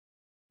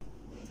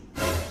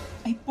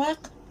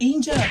Fuck,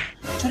 Angel.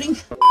 Charing.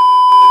 Hi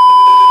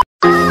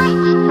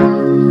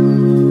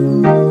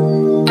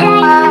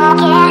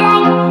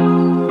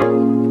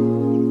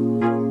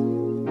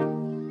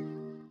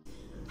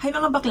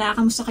mga bakla,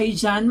 kamusta kayo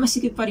dyan?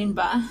 Masikip pa rin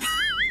ba?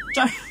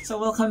 Char!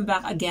 So welcome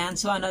back again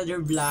to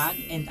another vlog.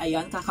 And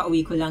ayan,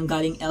 kakauwi ko lang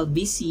galing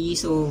LBC.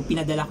 So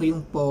pinadala ko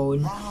yung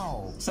phone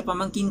sa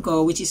pamangkin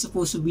ko, which is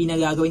supposed to be na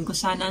gagawin ko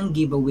sana ang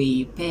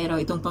giveaway. Pero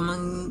itong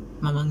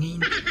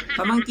pamangkin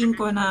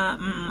ko na,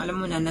 alam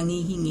mo na,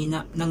 nangihingi,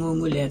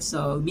 nangungulit.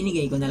 So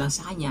binigay ko na lang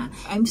sa kanya.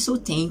 I'm so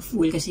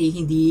thankful kasi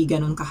hindi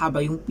ganun kahaba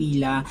yung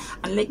pila.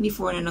 Unlike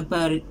before na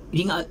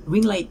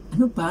ring light,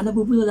 ano ba?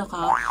 Nabubulol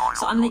ako.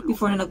 So unlike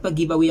before na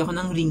nagpa-giveaway ako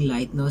ng ring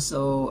light, no?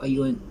 So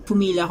ayun,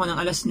 pumila ako ng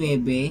alas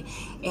 9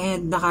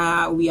 and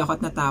nakauwi ako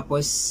at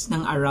natapos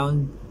ng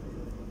around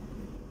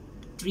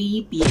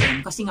 3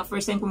 p.m. Kasi nga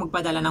first time ko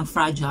magpadala ng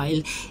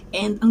fragile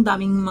and ang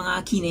daming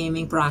mga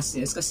kineming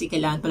process kasi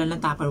kailangan pala ng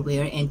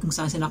Tupperware and kung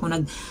saan ako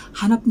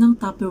naghanap ng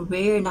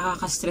Tupperware,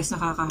 nakaka-stress,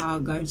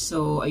 nakaka-haggard.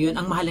 So ayun,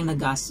 ang mahal ang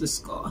nagastos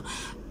ko.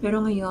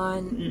 Pero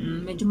ngayon,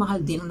 medyo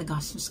mahal din ang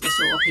nagastos ko.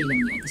 So okay lang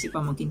yan kasi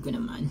pamangkin ko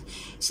naman.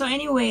 So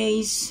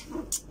anyways,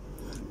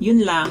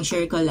 yun lang,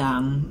 share ko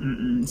lang.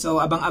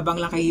 So abang-abang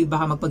lang kayo,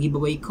 baka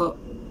magpag-giveaway ko.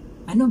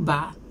 Ano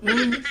ba?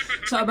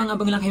 So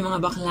abang-abang lang kayo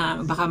mga bakla,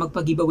 baka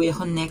magpag-giveaway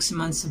ako next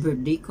month sa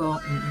birthday ko.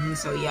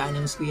 So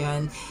i-announce ko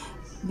yan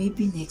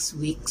maybe next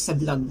week sa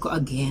vlog ko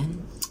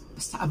again.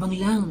 Basta abang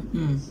lang.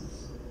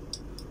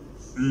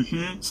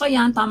 So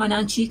yan, tama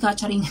na ang chika,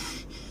 charing.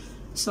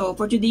 So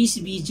for today's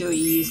video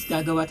is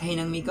gagawa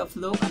tayo ng makeup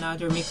look,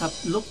 another makeup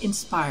look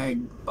inspired.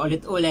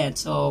 Ulit-ulit.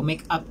 So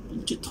makeup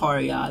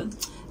tutorial.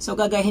 So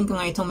gagahin ko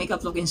nga itong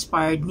makeup look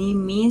inspired ni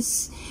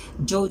Miss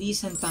Jodi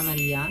Santa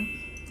Maria.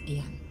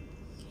 Ayan.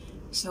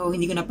 So,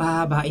 hindi ko na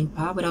pahabain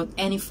pa. Without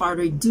any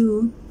further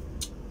ado,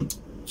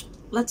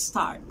 let's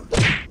start.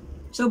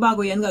 So,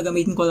 bago yan,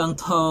 gagamitin ko lang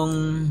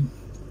tong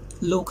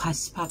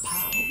Lucas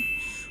Papaw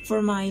for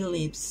my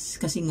lips.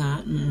 Kasi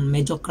nga,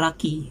 medyo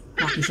cracky.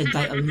 Cracky siya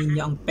dahil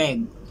aluminium ang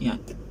peg.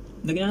 Yan.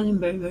 Lagyan natin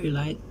very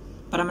light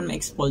para man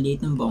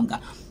ma-exfoliate ng bongga.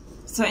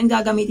 So, and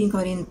gagamitin ko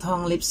rin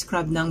tong lip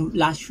scrub ng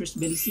Lashes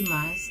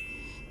Bellisimas.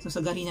 So,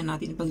 sagarin na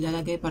natin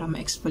paglalagay para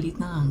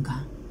ma-exfoliate ng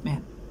hangga.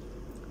 Ayan.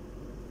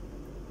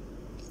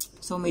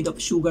 So, made of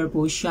sugar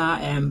po siya.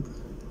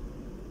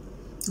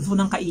 Gusto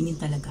nang kainin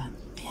talaga.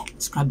 Ayan,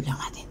 scrub lang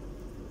natin.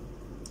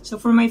 So,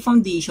 for my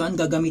foundation,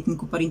 gagamitin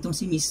ko pa rin itong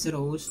si Miss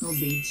Rose, no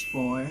Beige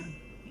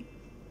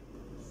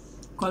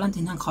 4.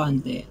 Kulantin ng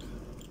konti.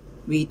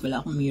 Wait, wala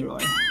akong mirror.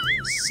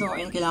 So,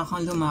 ayun, kailangan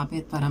kong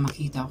lumapit para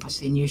makita ko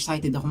kasi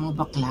nearsighted ako mga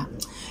bakla.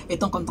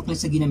 Itong contact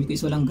lens na ginamit ko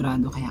is walang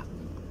grado, kaya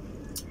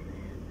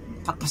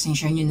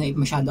pagpasensya nyo na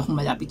masyado akong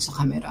malapit sa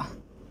camera.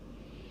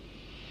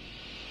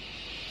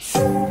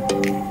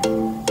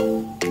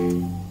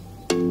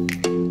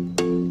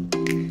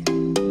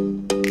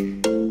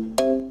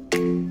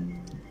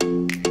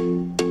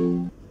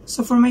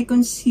 So, for my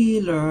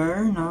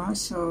concealer, no?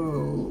 So,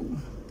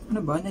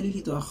 ano ba?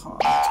 Nalilito ako.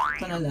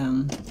 Ito na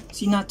lang.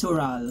 Si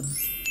Natural.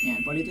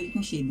 Yan, paulit-ulit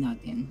yung shade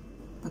natin.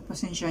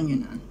 Pagpasensya nyo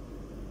na.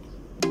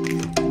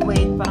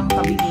 Wait, parang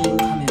kabili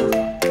yung camera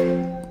ko.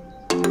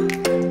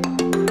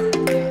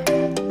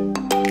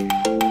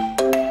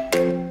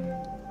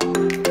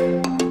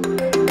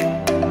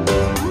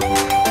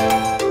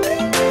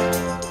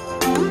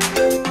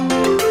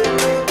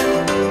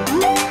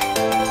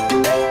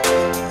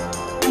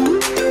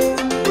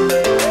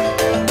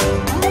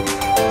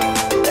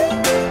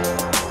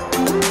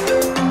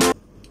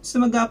 So,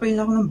 mag-apply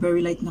lang ako ng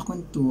very light na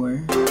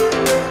contour.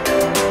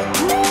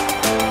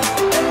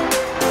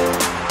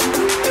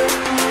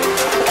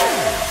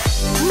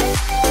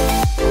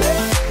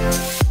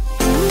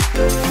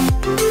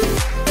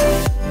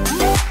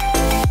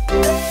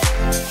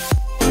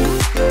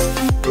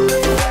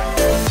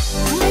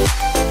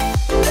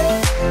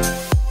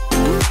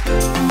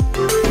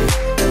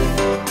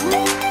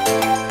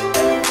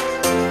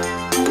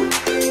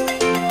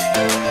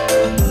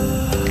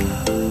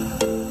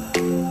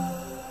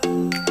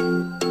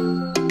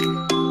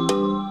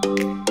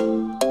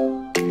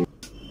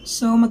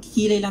 So,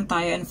 magkikilay lang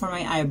tayo, and for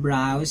my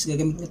eyebrows,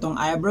 gagamit ko itong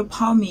eyebrow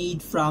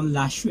pomade from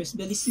Lashes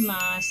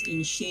Bellisimas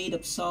in shade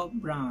of soft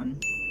brown.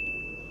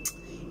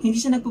 Hindi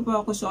siya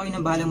nagpo-focus, so ako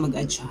na bahalang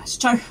mag-adjust.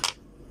 Char!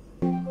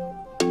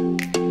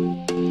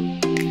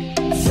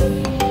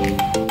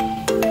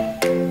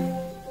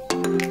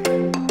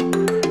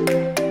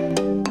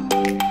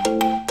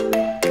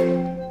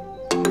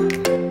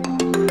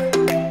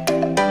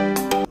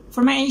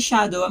 For my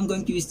eyeshadow, I'm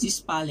going to use this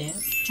palette.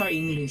 Char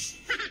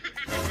English.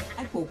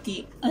 Ay,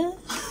 Poki. Ay,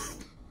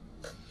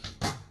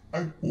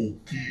 Poki.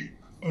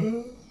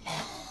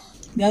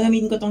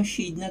 Gagamitin ko tong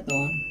shade na to.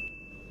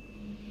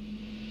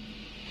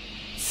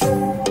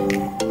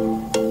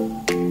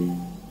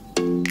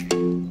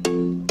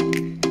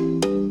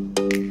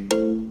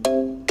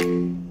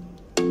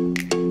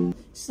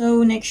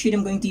 So, next shade,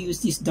 I'm going to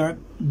use this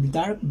dark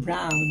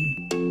brown.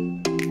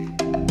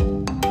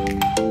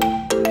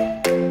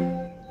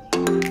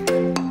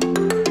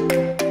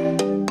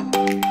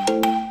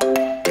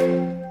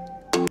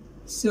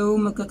 So,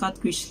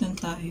 magka-cut crease lang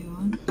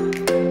tayo.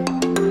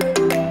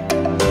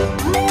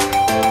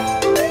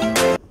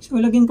 So,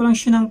 lagyan ko lang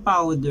siya ng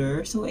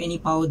powder. So, any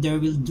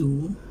powder will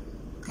do.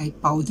 Kahit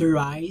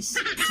powderize.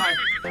 Sorry.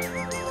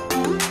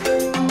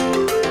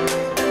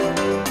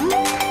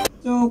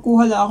 So,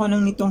 kuha lang ako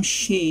ng nitong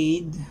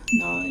shade.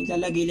 No,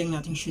 ilalagay lang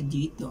natin siya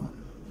dito.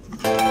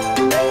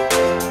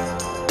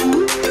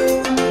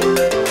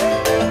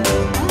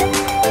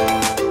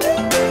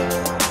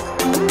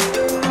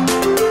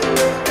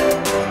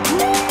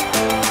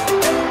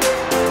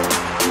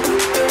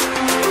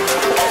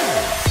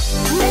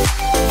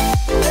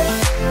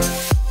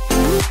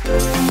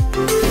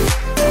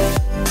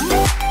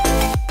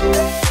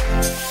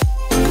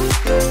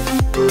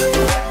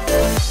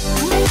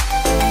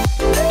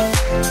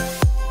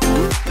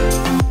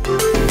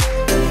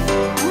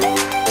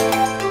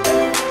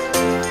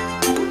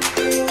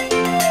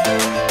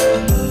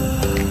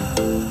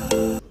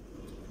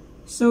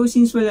 So,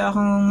 since wala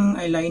akong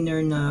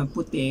eyeliner na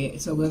puti,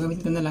 so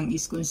gagamitin ko na lang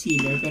is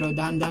concealer. Pero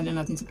dahan-dahan lang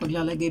natin sa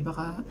paglalagay,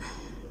 baka,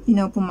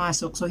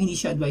 pumasok. So, hindi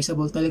siya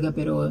advisable talaga.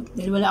 Pero,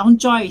 dahil wala akong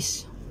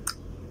choice,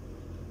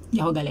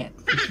 hindi ako galit.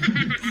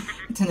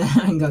 Ito na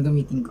lang ang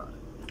gagamitin ko.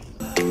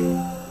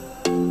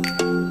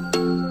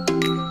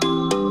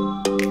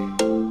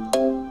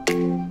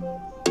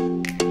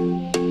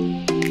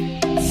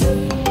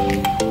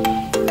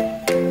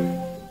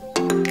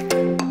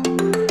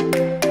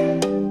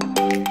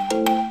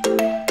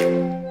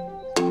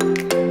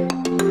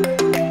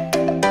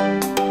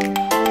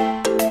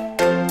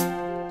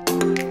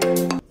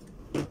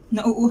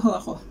 Nauuhaw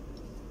ako.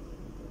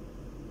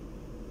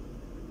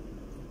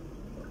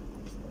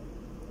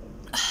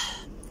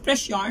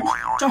 Fresh yarn.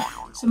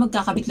 So,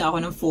 magkakabit lang ako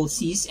ng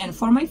falsies. And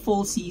for my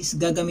falsies,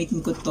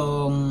 gagamitin ko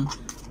tong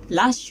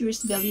last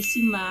year's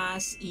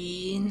Bellissimas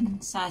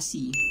in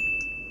Sassy.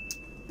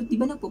 Ba't di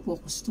ba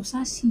nagpo-focus to?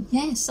 Sassy.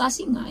 Yes,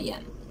 Sassy nga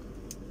yan.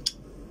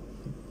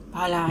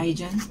 Pahala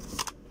kayo dyan.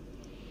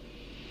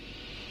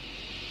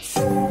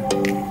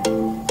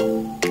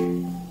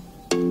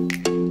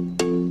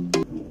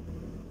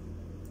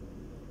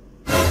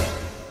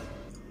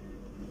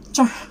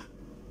 Char.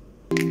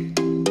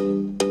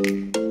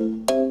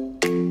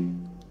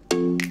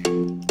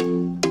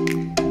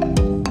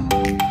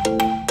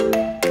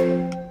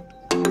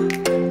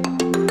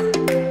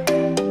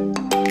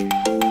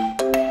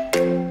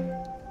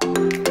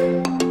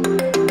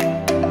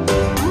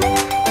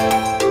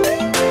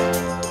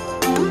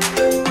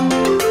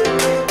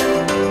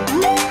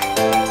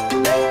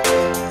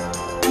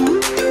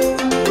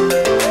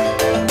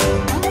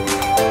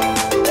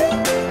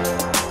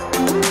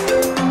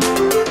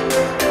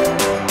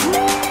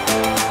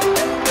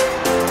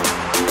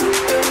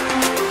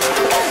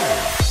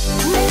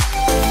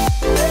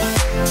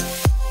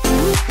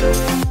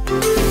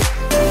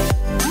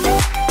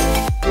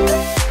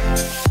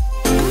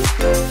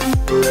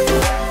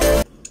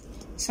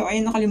 So,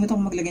 ayun,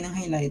 nakalimutan ko maglagay ng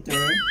highlighter.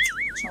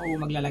 So,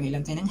 maglalagay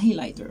lang tayo ng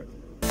highlighter.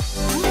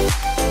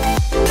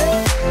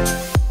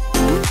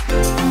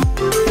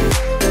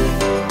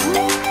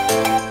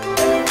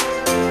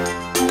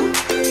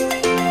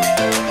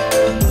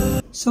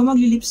 So,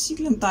 magli-lipstick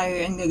lang tayo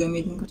and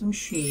gagamitin ko itong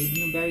shade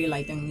no, very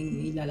light ang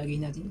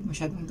ilalagay natin.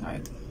 Masyadong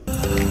dark.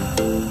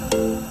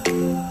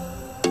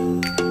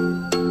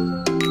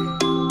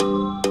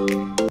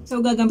 So,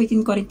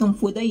 gagamitin ko rin itong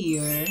Food a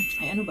Year.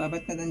 Ay, ano ba?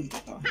 Ba't pa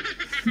nandito to?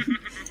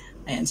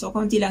 Ayan. So,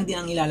 konti lang din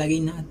ang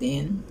ilalagay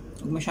natin.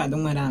 Huwag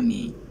masyadong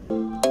marami.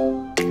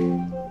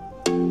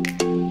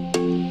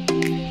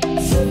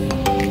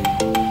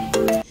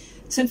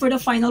 So, for the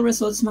final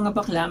results, mga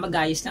bakla,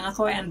 mag-ayos lang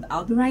ako and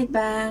I'll be right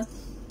back.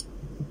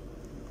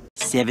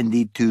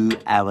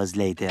 72 hours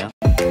later.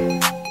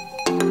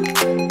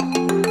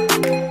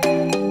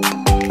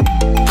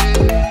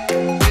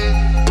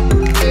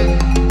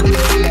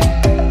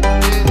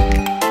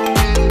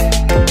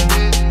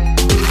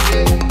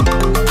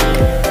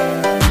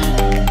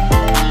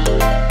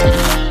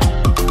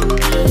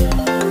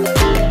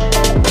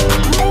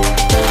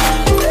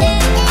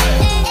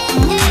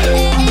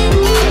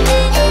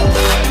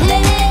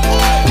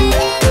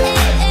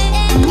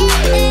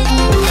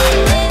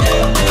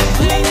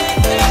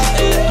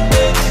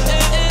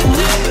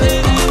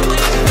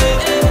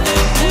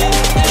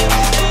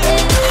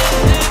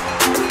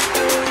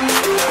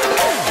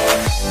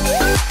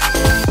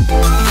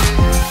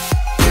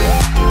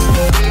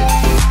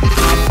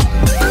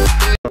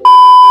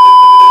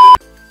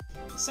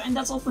 So, and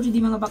that's all for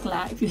today, mga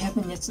bakla. If you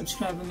haven't yet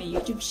subscribed to my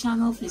YouTube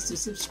channel, please do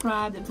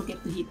subscribe. Don't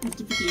forget to hit the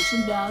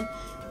notification bell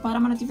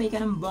para ma-notify ka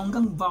ng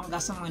bonggang-bongga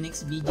sa mga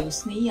next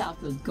videos na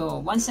i-upload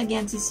ko. Once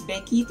again, this is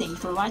Becky. Thank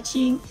you for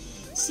watching.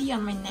 See you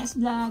on my next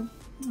vlog.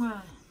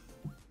 Mwah.